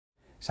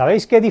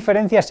¿Sabéis qué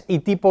diferencias y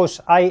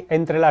tipos hay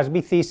entre las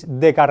bicis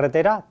de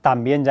carretera,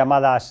 también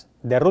llamadas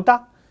de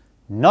ruta?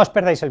 No os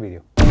perdáis el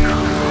vídeo.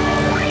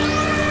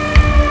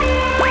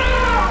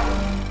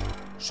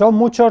 Son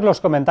muchos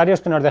los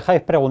comentarios que nos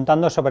dejáis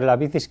preguntando sobre las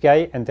bicis que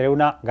hay entre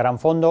una gran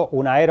fondo,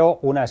 una aero,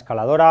 una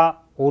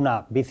escaladora,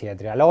 una bici de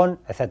triatlón,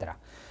 etc.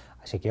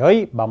 Así que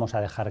hoy vamos a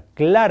dejar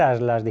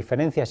claras las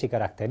diferencias y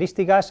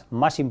características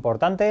más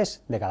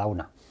importantes de cada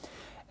una.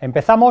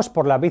 Empezamos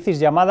por las bicis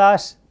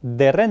llamadas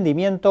de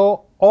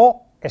rendimiento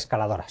o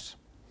escaladoras.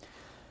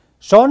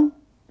 Son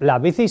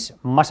las bicis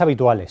más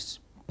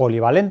habituales,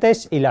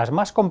 polivalentes y las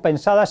más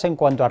compensadas en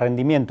cuanto a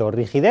rendimiento,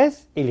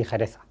 rigidez y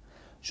ligereza.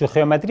 Su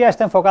geometría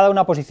está enfocada a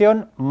una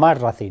posición más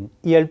racing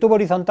y el tubo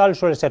horizontal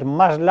suele ser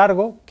más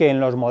largo que en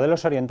los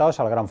modelos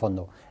orientados al gran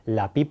fondo,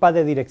 la pipa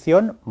de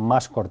dirección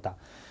más corta,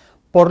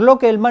 por lo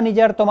que el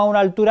manillar toma una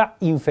altura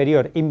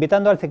inferior,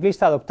 invitando al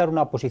ciclista a adoptar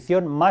una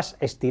posición más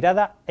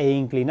estirada e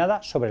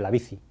inclinada sobre la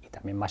bici y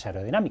también más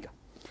aerodinámica.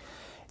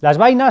 Las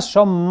vainas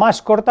son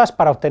más cortas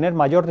para obtener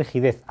mayor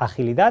rigidez,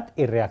 agilidad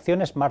y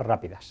reacciones más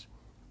rápidas.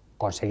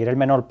 Conseguir el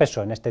menor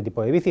peso en este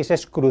tipo de bicis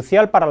es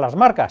crucial para las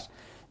marcas,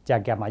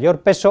 ya que a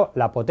mayor peso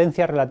la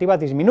potencia relativa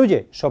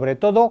disminuye, sobre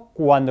todo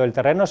cuando el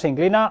terreno se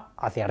inclina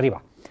hacia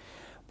arriba.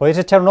 Podéis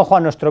echar un ojo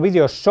a nuestro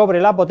vídeo sobre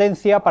la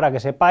potencia para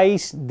que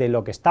sepáis de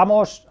lo que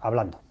estamos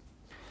hablando.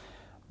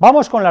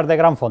 Vamos con las de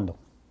gran fondo.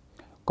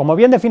 Como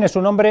bien define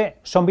su nombre,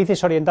 son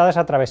bicis orientadas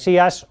a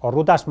travesías o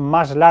rutas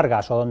más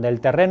largas o donde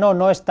el terreno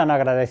no es tan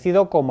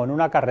agradecido como en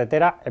una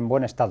carretera en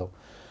buen estado.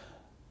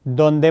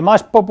 Donde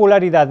más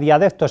popularidad y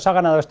adeptos ha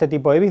ganado este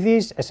tipo de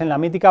bicis es en la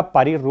mítica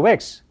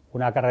París-Roubaix,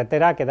 una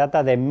carretera que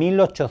data de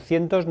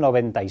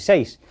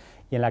 1896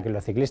 y en la que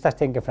los ciclistas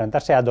tienen que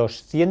enfrentarse a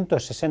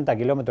 260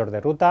 kilómetros de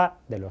ruta,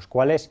 de los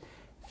cuales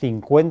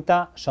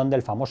 50 son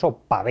del famoso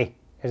pavé,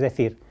 es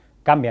decir,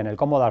 cambian el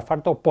cómodo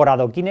asfalto por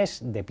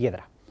adoquines de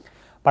piedra.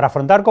 Para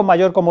afrontar con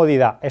mayor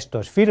comodidad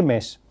estos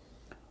firmes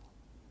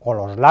o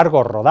los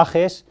largos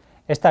rodajes,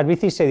 estas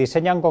bicis se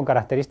diseñan con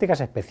características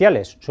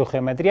especiales. Su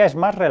geometría es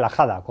más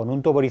relajada, con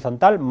un tubo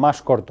horizontal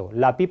más corto,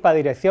 la pipa de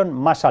dirección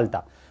más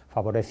alta,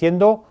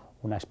 favoreciendo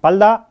una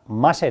espalda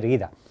más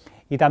erguida.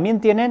 Y también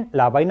tienen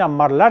las vainas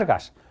más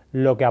largas,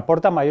 lo que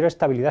aporta mayor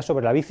estabilidad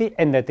sobre la bici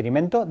en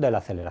detrimento de la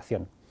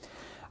aceleración.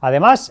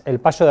 Además, el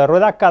paso de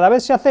rueda cada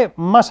vez se hace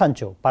más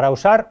ancho para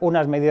usar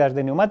unas medidas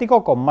de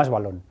neumático con más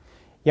balón.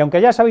 Y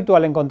aunque ya es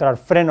habitual encontrar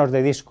frenos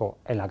de disco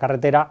en la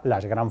carretera,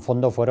 las gran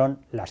fondo fueron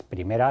las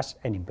primeras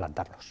en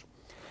implantarlos.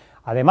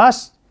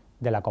 Además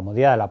de la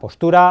comodidad de la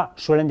postura,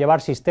 suelen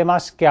llevar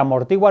sistemas que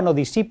amortiguan o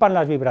disipan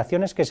las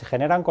vibraciones que se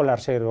generan con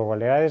las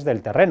irregularidades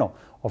del terreno,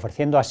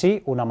 ofreciendo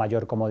así una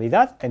mayor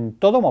comodidad en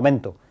todo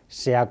momento,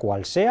 sea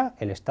cual sea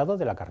el estado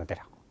de la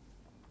carretera.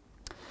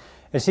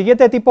 El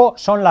siguiente tipo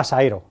son las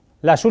aero,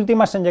 las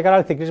últimas en llegar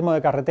al ciclismo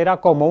de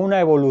carretera como una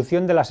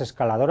evolución de las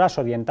escaladoras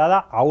orientada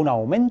a un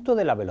aumento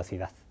de la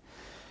velocidad.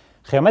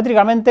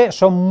 Geométricamente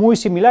son muy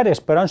similares,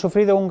 pero han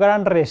sufrido un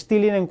gran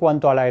restyling en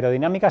cuanto a la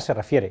aerodinámica se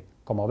refiere.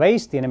 Como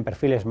veis, tienen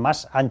perfiles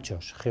más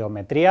anchos,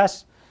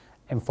 geometrías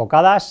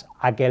enfocadas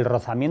a que el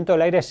rozamiento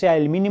del aire sea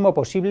el mínimo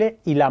posible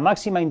y la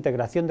máxima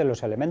integración de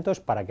los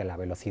elementos para que la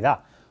velocidad,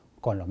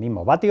 con los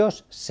mismos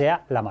vatios,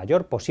 sea la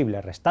mayor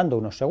posible, restando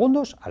unos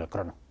segundos al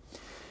crono.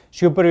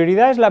 Su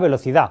prioridad es la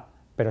velocidad,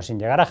 pero sin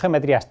llegar a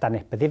geometrías tan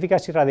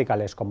específicas y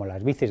radicales como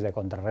las bicis de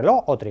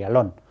contrarreloj o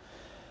triatlón,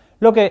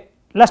 lo que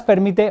las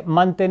permite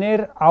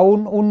mantener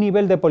aún un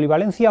nivel de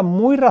polivalencia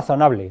muy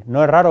razonable.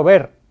 No es raro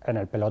ver en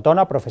el pelotón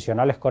a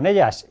profesionales con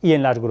ellas y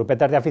en las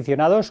grupetas de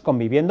aficionados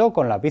conviviendo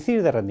con las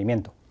bicis de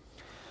rendimiento.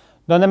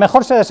 Donde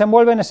mejor se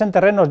desenvuelven es en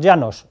terrenos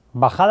llanos,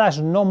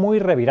 bajadas no muy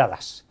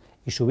reviradas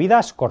y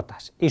subidas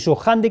cortas, y su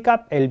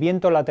hándicap el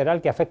viento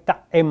lateral que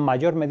afecta en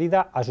mayor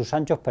medida a sus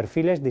anchos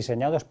perfiles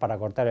diseñados para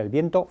cortar el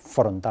viento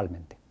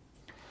frontalmente.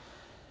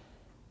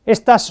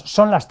 Estas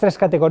son las tres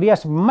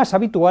categorías más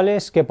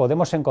habituales que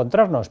podemos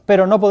encontrarnos,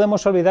 pero no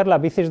podemos olvidar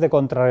las bicis de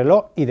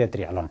contrarreloj y de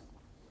triatlón.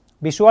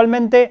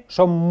 Visualmente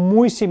son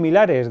muy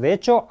similares, de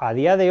hecho, a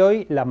día de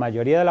hoy la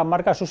mayoría de las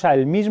marcas usa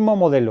el mismo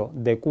modelo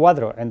de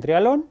cuadro en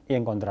triatlón y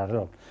en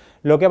contrarreloj.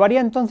 Lo que varía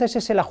entonces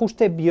es el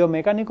ajuste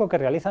biomecánico que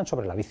realizan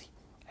sobre la bici.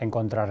 En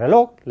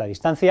contrarreloj, la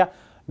distancia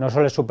no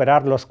suele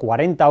superar los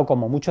 40 o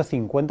como mucho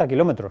 50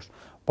 kilómetros,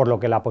 por lo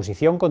que la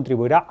posición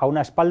contribuirá a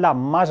una espalda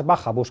más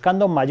baja,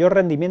 buscando mayor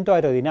rendimiento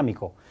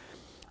aerodinámico.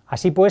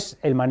 Así pues,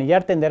 el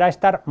manillar tenderá a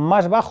estar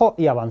más bajo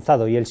y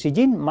avanzado y el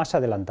sillín más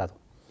adelantado.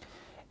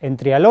 En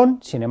triatlón,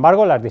 sin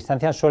embargo, las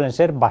distancias suelen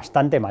ser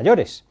bastante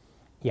mayores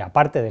y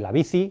aparte de la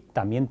bici,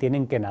 también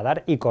tienen que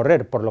nadar y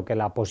correr, por lo que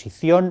la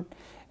posición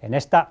en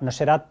esta no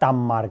será tan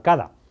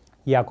marcada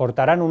y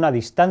acortarán una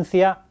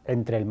distancia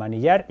entre el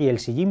manillar y el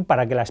sillín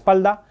para que la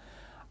espalda,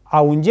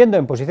 aun yendo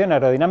en posición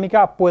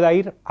aerodinámica, pueda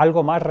ir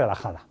algo más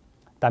relajada.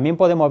 También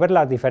podemos ver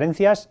las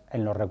diferencias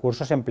en los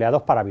recursos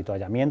empleados para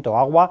avituallamiento,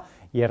 agua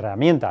y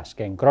herramientas,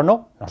 que en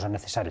crono no son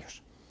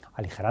necesarios,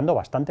 aligerando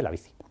bastante la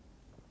bici.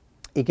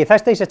 Y quizá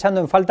estéis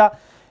echando en falta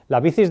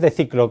las bicis de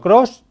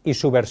ciclocross y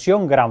su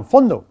versión gran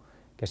fondo,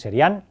 que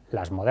serían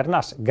las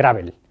modernas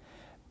gravel.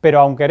 pero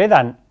aunque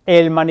heredan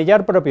el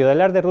manillar propio de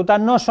las de ruta,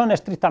 no son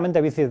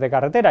estrictamente bicis de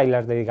carretera y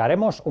las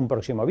dedicaremos un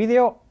próximo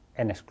vídeo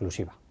en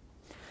exclusiva.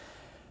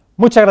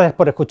 Muchas gracias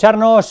por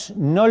escucharnos,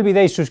 no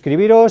olvidéis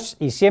suscribiros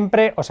y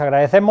siempre os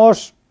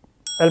agradecemos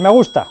el me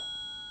gusta.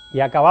 Y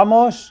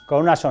acabamos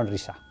con una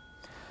sonrisa.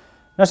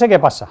 No sé qué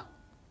pasa,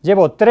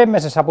 llevo 3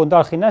 meses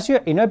apuntado al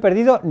gimnasio y no he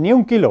perdido ni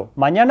 1 kilo.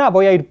 Mañana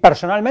voy a ir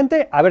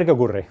personalmente a ver qué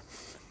ocurre.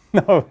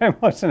 Nos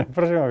vemos en el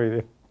próximo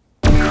vídeo.